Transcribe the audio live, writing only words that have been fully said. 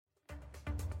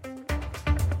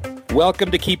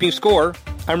Welcome to Keeping Score.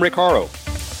 I'm Rick Horrow.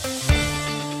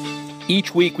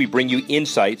 Each week we bring you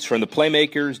insights from the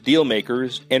playmakers, deal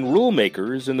makers, and rule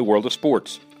makers in the world of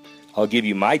sports. I'll give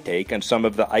you my take on some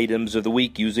of the items of the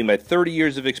week using my 30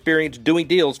 years of experience doing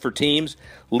deals for teams,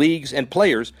 leagues, and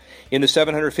players in the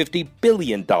 $750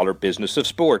 billion business of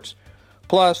sports.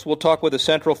 Plus, we'll talk with a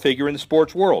central figure in the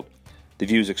sports world. The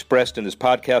views expressed in this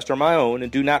podcast are my own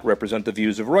and do not represent the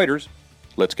views of Reuters.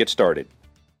 Let's get started.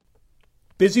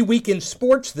 Busy week in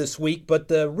sports this week, but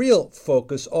the real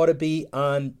focus ought to be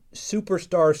on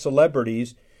superstar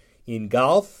celebrities in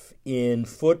golf, in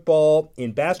football,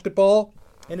 in basketball,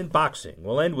 and in boxing.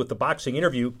 We'll end with the boxing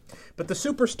interview, but the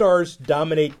superstars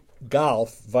dominate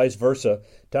golf, vice versa.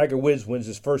 Tiger Woods wins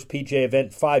his first PGA event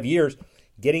in 5 years,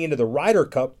 getting into the Ryder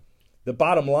Cup. The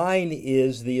bottom line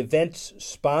is the event's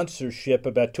sponsorship,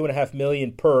 about $2.5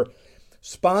 million per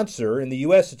sponsor. In the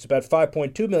U.S., it's about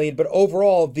 $5.2 million, but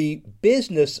overall, the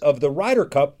business of the Ryder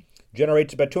Cup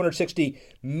generates about $260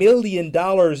 million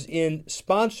in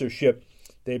sponsorship.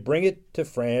 They bring it to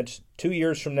France. 2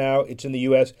 years from now, it's in the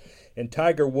U.S., and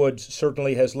Tiger Woods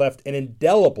certainly has left an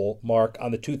indelible mark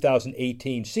on the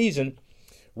 2018 season.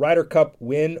 Ryder Cup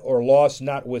win or loss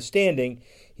notwithstanding,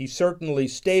 he certainly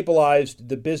stabilized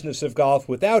the business of golf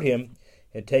without him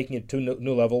and taking it to a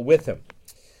new level with him.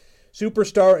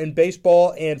 Superstar in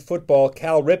baseball and football,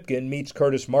 Cal Ripken meets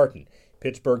Curtis Martin.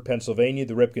 Pittsburgh, Pennsylvania,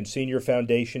 the Ripken Senior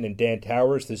Foundation and Dan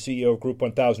Towers, the CEO of Group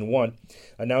 1001,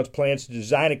 announced plans to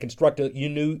design and construct a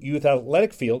new youth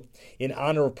athletic field in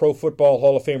honor of Pro Football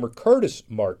Hall of Famer Curtis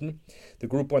Martin. The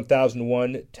Group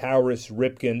 1001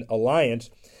 Towers-Ripken Alliance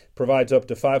provides up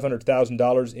to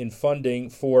 $500,000 in funding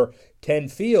for 10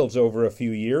 fields over a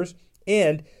few years.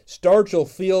 And Stargell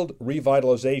Field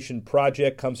Revitalization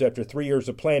Project comes after 3 years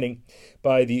of planning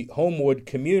by the Homewood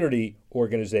Community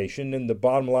Organization. And the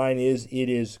bottom line is it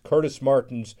is Curtis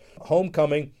Martin's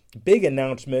homecoming, big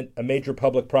announcement, a major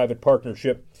public-private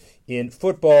partnership in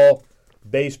football,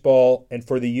 baseball, and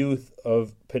for the youth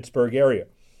of Pittsburgh area.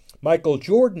 Michael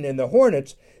Jordan and the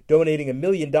Hornets donating $1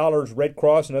 million, Red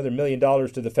Cross, another $1 million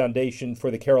to the Foundation for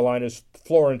the Carolinas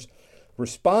Florence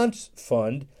Response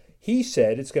Fund. He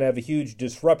said it's going to have a huge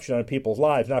disruption on people's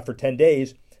lives, not for 10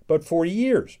 days, but for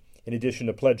years. In addition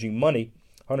to pledging money,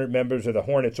 100 members of the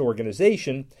Hornets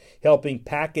organization helping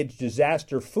package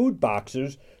disaster food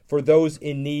boxes for those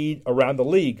in need around the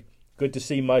league. Good to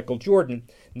see Michael Jordan,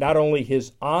 not only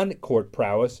his on-court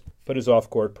prowess, but his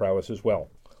off-court prowess as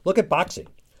well. Look at boxing.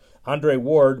 Andre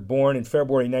Ward, born in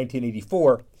February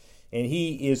 1984, and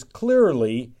he is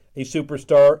clearly a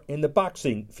superstar in the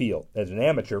boxing field as an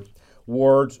amateur.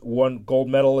 Ward won gold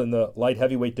medal in the light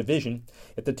heavyweight division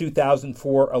at the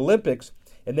 2004 Olympics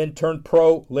and then turned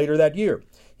pro later that year.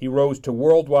 He rose to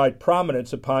worldwide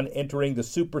prominence upon entering the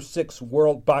Super 6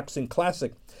 World Boxing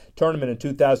Classic tournament in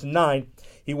 2009.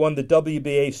 He won the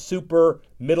WBA Super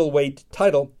Middleweight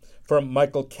title from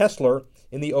Michael Kessler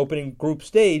in the opening group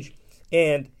stage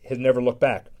and has never looked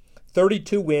back.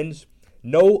 32 wins,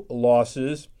 no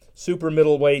losses, Super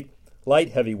Middleweight,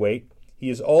 light heavyweight. He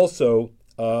has also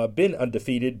been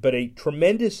undefeated, but a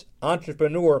tremendous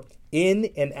entrepreneur in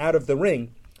and out of the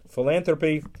ring.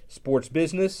 Philanthropy, sports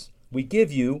business, we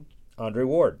give you Andre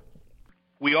Ward.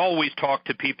 We always talk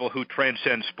to people who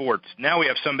transcend sports. Now we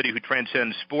have somebody who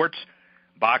transcends sports,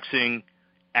 boxing,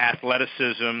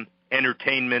 athleticism,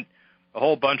 entertainment, a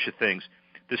whole bunch of things.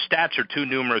 The stats are too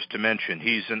numerous to mention.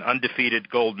 He's an undefeated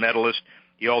gold medalist.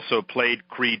 He also played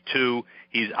Creed II.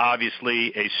 He's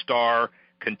obviously a star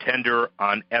contender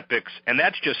on Epics, and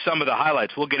that's just some of the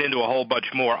highlights. We'll get into a whole bunch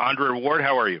more. Andre Ward,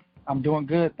 how are you? I'm doing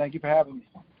good. Thank you for having me.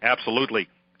 Absolutely.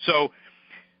 So,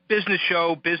 business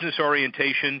show, business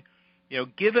orientation,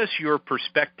 give us your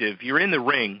perspective. You're in the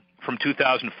ring from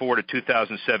 2004 to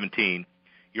 2017.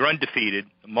 You're undefeated,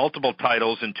 multiple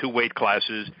titles in 2 weight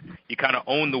classes. You kind of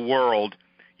own the world.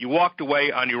 You walked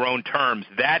away on your own terms.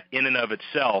 That in and of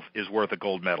itself is worth a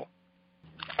gold medal.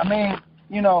 I mean,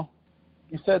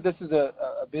 you said this is a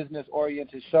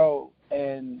business-oriented show,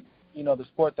 and, the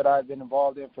sport that I've been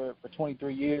involved in for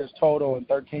 23 years total and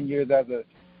 13 years as a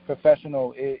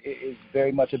professional is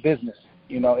very much a business.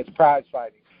 It's prize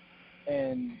fighting.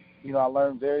 And, I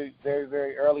learned very, very,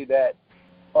 very early that,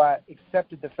 or I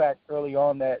accepted the fact early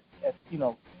on that at,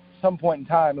 some point in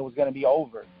time it was going to be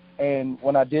over. And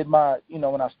when I did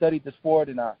when I studied the sport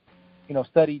and I,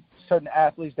 studied certain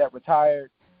athletes that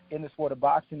retired in the sport of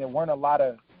boxing, there weren't a lot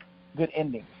of good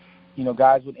endings.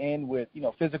 Guys would end with,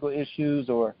 physical issues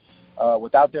or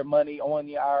without their money owing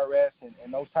the IRS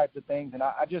and those types of things. And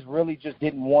I just really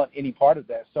didn't want any part of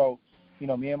that. So,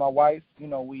 me and my wife,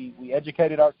 we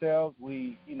educated ourselves.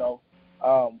 We,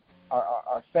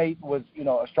 our faith was,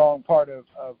 a strong part of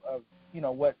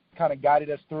what kind of guided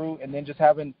us through, and then just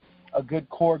having a good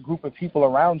core group of people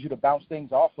around you to bounce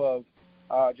things off of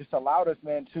just allowed us,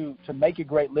 man, to make a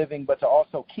great living, but to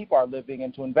also keep our living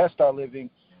and to invest our living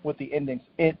with the end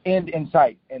in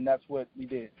sight, and that's what we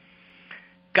did.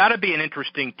 Got to be an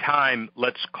interesting time.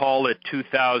 Let's call it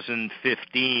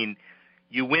 2015.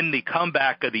 You win the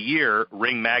Comeback of the Year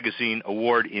Ring Magazine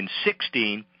Award in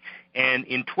 16, and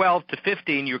in 12 to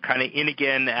 15, you're kind of in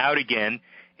again, out again.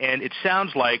 And it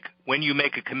sounds like when you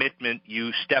make a commitment,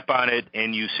 you step on it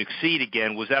and you succeed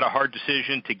again. Was that a hard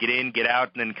decision to get in, get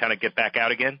out, and then kind of get back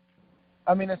out again?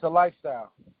 I mean, it's a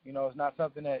lifestyle. It's not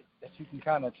something that you can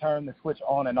kind of turn the switch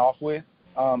on and off with.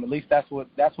 At least that's what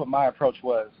my approach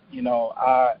was.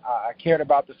 I cared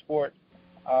about the sport.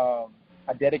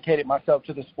 I dedicated myself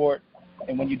to the sport.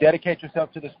 And when you dedicate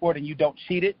yourself to the sport and you don't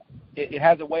cheat it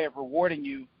has a way of rewarding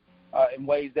you in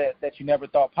ways that you never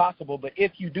thought possible. But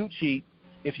if you do cheat,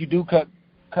 if you do cut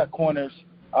corners,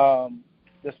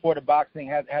 the sport of boxing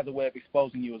has a way of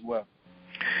exposing you as well.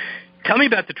 Tell me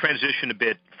about the transition a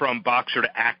bit from boxer to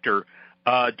actor.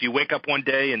 Do you wake up one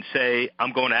day and say,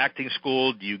 I'm going to acting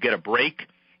school? Do you get a break?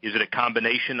 Is it a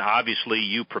combination? Obviously,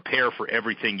 you prepare for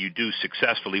everything you do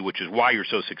successfully, which is why you're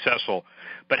so successful.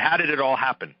 But how did it all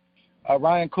happen?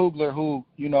 Ryan Coogler, who,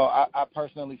 I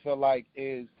personally feel like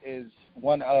is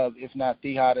one of, if not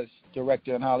the hottest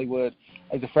director in Hollywood,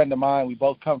 is a friend of mine. We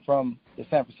both come from the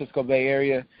San Francisco Bay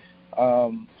Area.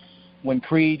 When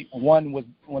Creed 1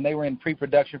 when they were in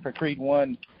pre-production for Creed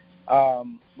 1,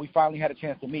 we finally had a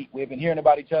chance to meet. We had been hearing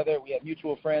about each other. We had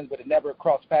mutual friends, but it never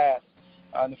crossed paths.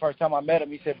 And the first time I met him,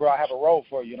 he said, bro, I have a role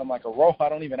for you. And I'm like, a role? I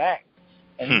don't even act.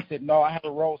 And he said, no, I have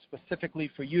a role specifically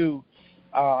for you.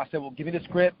 I said, well, give me the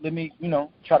script. Let me,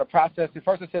 try to process it.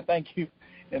 First I said, thank you.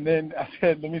 And then I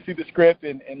said, let me see the script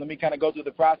and let me kind of go through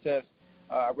the process.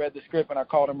 I read the script and I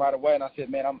called him right away and I said,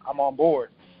 man, I'm on board.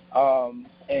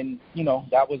 And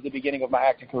that was the beginning of my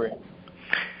acting career.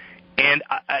 And,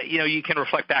 you can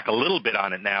reflect back a little bit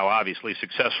on it now, obviously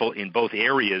successful in both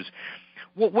areas.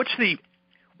 What's the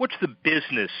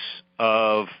business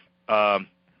of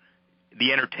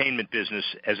the entertainment business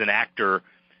as an actor,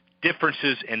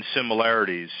 differences and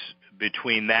similarities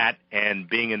between that and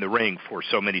being in the ring for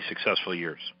so many successful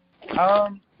years? I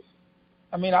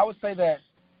would say that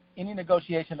any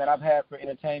negotiation that I've had for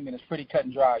entertainment is pretty cut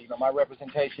and dry. My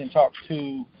representation talks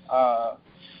to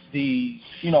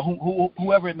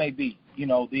whoever it may be,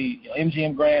 the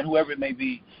MGM Grand, whoever it may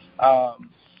be,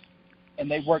 and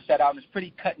they work that out, and it's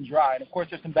pretty cut and dry. And, of course,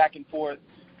 there's some back and forth,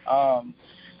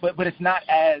 but it's not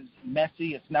as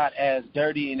messy, it's not as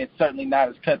dirty, and it's certainly not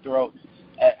as cutthroat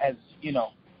as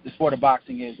the sport of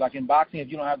boxing is. Like in boxing, if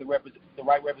you don't have the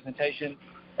right representation,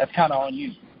 that's kind of on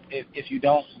you. If you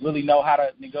don't really know how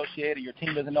to negotiate or your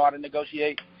team doesn't know how to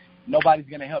negotiate, nobody's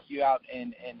going to help you out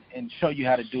and show you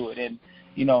how to do it. And,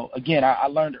 again, I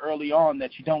learned early on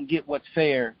that you don't get what's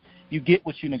fair. You get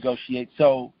what you negotiate.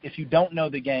 So if you don't know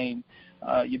the game,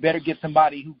 you better get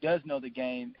somebody who does know the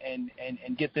game and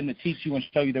get them to teach you and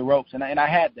show you the ropes. And I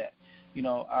had that.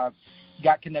 I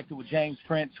got connected with James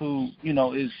Prince, who,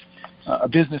 is a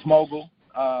business mogul.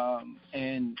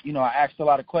 And, I asked a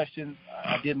lot of questions.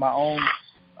 I did my own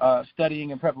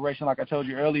studying and preparation, like I told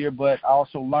you earlier, but I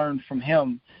also learned from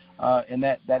him, and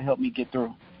that helped me get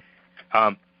through.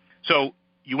 So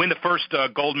you win the first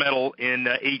gold medal in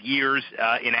 8 years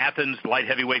in Athens, light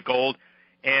heavyweight gold,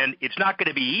 and it's not going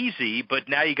to be easy, but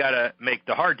now you got to make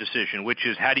the hard decision, which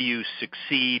is how do you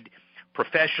succeed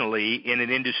professionally in an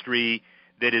industry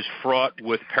that is fraught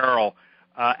with peril?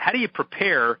 How do you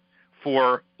prepare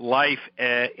for life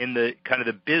in the kind of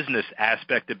the business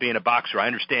aspect of being a boxer? I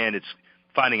understand it's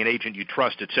finding an agent you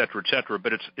trust, et cetera,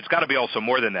 but it's got to be also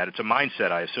more than that. It's a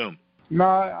mindset, I assume. No,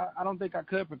 I don't think I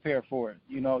could prepare for it.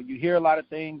 You hear a lot of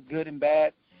things, good and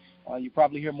bad. You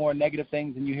probably hear more negative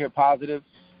things than you hear positive.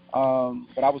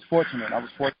 But I was fortunate. I was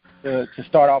fortunate to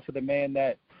start off with a man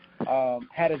that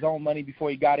had his own money before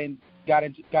he got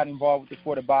involved with the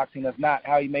sport of boxing. That's not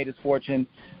how he made his fortune.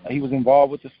 He was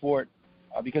involved with the sport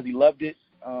because he loved it.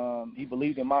 He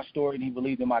believed in my story and he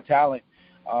believed in my talent.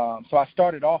 So I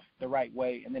started off the right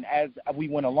way, and then as we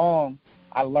went along,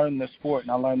 I learned the sport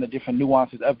and I learned the different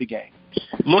nuances of the game.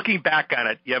 Looking back on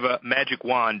it, you have a magic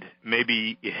wand.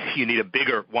 Maybe you need a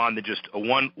bigger wand than just a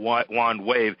one wand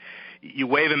wave. You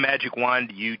wave a magic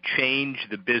wand, you change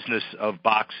the business of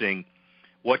boxing.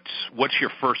 What's your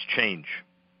first change?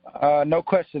 No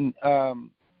question, a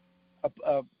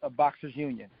boxers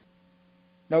union.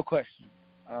 No question.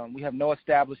 We have no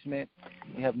establishment.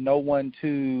 We have no one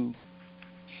to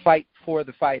fight for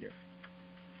the fighter.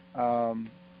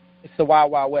 It's the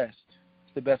Wild Wild West.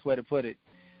 It's the best way to put it.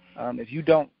 If you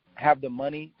don't have the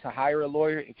money to hire a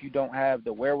lawyer, if you don't have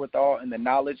the wherewithal and the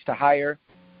knowledge to hire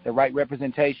the right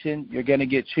representation, you're going to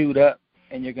get chewed up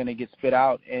and you're going to get spit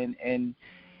out, and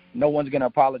no one's going to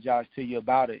apologize to you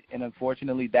about it. And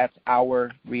unfortunately, that's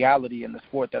our reality in the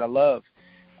sport that I love.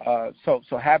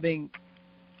 So having,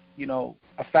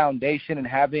 a foundation and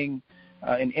having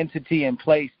an entity in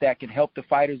place that can help the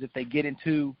fighters if they get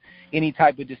into any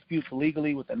type of disputes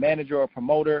legally with a manager or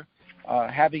promoter,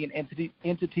 having an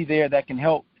entity there that can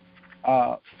help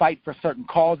fight for certain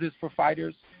causes for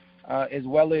fighters, as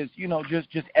well as,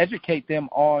 just educate them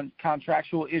on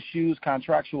contractual issues,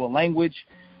 contractual language.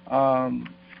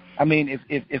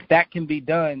 If that can be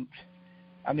done,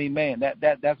 man,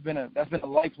 that's been a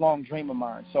lifelong dream of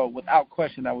mine. So without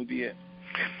question, that would be it.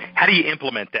 How do you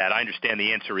implement that? I understand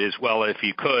the answer is, well, if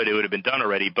you could, it would have been done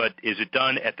already. But is it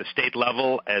done at the state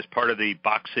level as part of the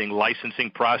boxing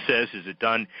licensing process? Is it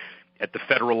done at the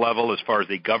federal level as far as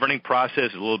the governing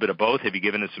process? A little bit of both. Have you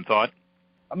given it some thought?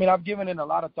 I've given it a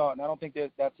lot of thought, and I don't think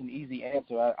that's an easy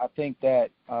answer. I think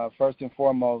that first and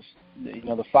foremost,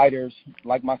 the fighters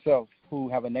like myself who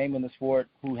have a name in the sport,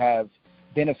 who have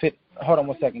benefit. Hold on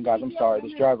one second, guys. I'm sorry.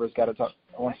 This driver's got to talk.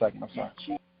 1 second. I'm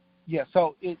sorry. Yeah.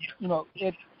 So it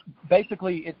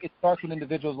starts with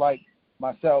individuals like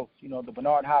myself. The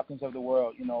Bernard Hopkins of the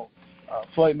world.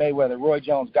 Floyd Mayweather, Roy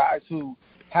Jones, guys who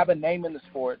have a name in the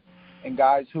sport, and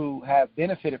guys who have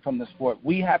benefited from the sport.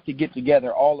 We have to get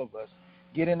together, all of us,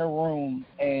 get in a room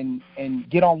and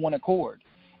get on one accord.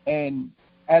 And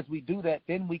as we do that,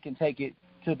 then we can take it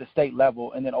to the state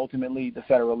level and then ultimately the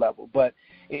federal level. But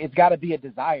it's got to be a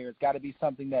desire. It's got to be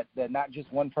something that not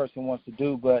just one person wants to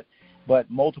do, but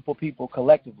multiple people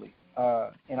collectively.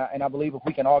 And I believe if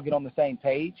we can all get on the same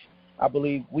page, I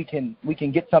believe we can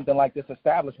get something like this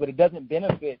established. But it doesn't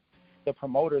benefit the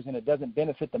promoters and it doesn't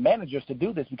benefit the managers to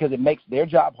do this because it makes their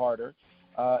job harder.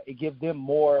 It gives them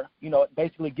more, it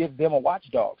basically gives them a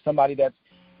watchdog, somebody that's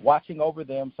watching over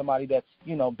them, somebody that's,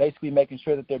 basically making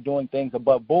sure that they're doing things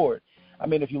above board.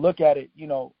 If you look at it,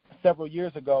 several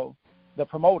years ago, the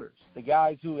promoters, the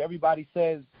guys who everybody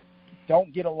says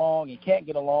don't get along and can't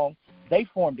get along, they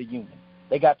formed a union.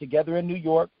 They got together in New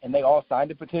York and they all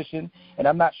signed a petition. And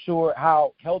I'm not sure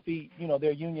how healthy,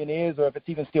 their union is or if it's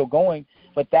even still going,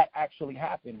 but that actually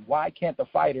happened. Why can't the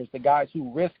fighters, the guys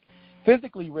who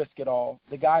physically risk it all,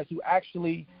 the guys who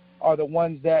actually are the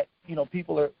ones that,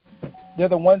 they're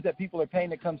the ones that people are paying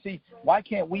to come see, why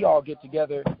can't we all get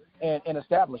together and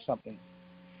establish something?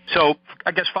 So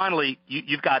I guess finally,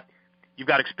 you've got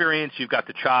experience, you've got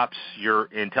the chops, you're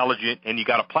intelligent, and you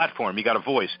got a platform, you got a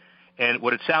voice. And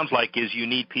what it sounds like is you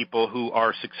need people who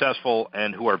are successful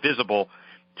and who are visible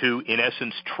to, in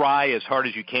essence, try as hard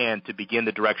as you can to begin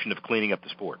the direction of cleaning up the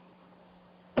sport.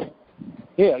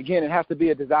 Yeah, again, it has to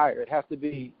be a desire. It has to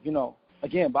be,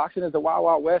 again, boxing is the Wild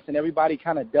Wild West, and everybody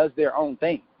kind of does their own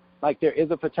thing. Like there is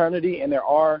a fraternity, and there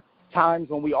are times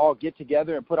when we all get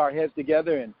together and put our heads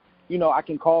together. And, I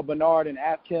can call Bernard and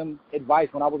ask him advice.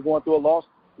 When I was going through a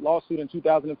lawsuit in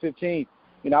 2015,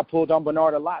 I pulled on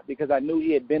Bernard a lot because I knew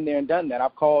he had been there and done that.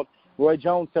 I've called Roy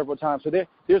Jones several times. So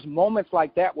there's moments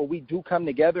like that where we do come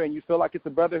together and you feel like it's a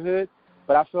brotherhood.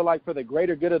 But I feel like for the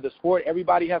greater good of the sport,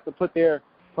 everybody has to put their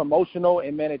promotional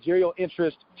and managerial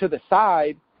interest to the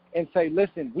side and say,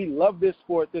 listen, we love this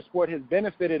sport. This sport has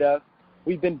benefited us.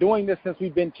 We've been doing this since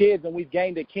we've been kids, and we've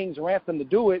gained a king's ransom to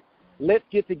do it. Let's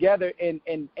get together and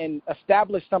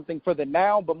establish something for the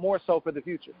now, but more so for the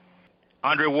future.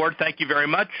 Andre Ward, thank you very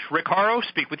much. Rick Horrow,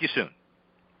 speak with you soon.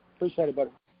 Appreciate it, buddy.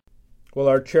 Well,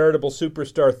 our charitable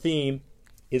superstar theme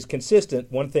is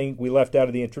consistent. One thing we left out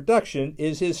of the introduction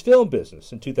is his film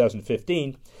business. In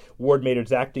 2015, Ward made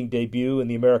his acting debut in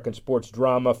the American sports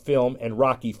drama, film, and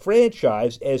Rocky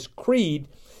franchise as Creed,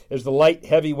 as the light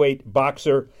heavyweight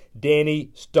boxer Danny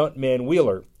Stuntman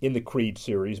Wheeler in the Creed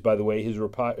series. By the way, his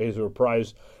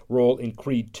reprise role in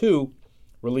Creed 2,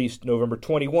 released November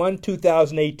 21,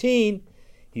 2018,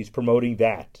 he's promoting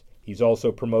that. He's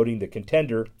also promoting The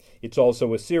Contender. It's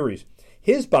also a series.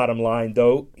 His bottom line,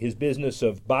 though, his business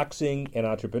of boxing and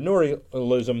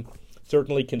entrepreneurialism,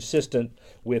 certainly consistent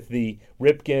with the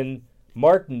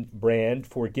Ripken-Martin brand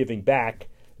for giving back,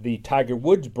 the Tiger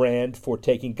Woods brand for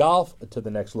taking golf to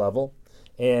the next level,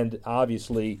 and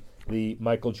obviously the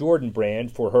Michael Jordan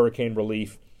brand for hurricane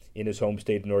relief in his home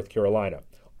state of North Carolina.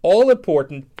 All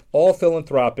important, all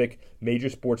philanthropic, major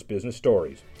sports business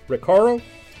stories. Rick Horrow,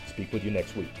 speak with you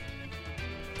next week.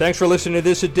 Thanks for listening to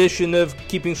this edition of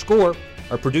Keeping Score.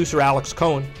 Our producer, Alex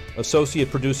Cohen. Associate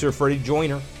producer, Freddie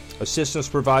Joyner. Assistance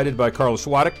provided by Carl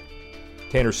Swadek,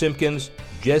 Tanner Simpkins,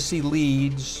 Jesse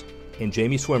Leeds, and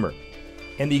Jamie Swimmer.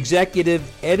 and the executive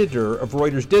editor of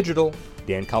Reuters Digital,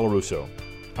 Dan Colarusso.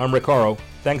 I'm Rick Horrow.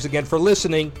 Thanks again for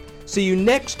listening. See you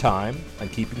next time on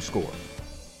Keeping Score.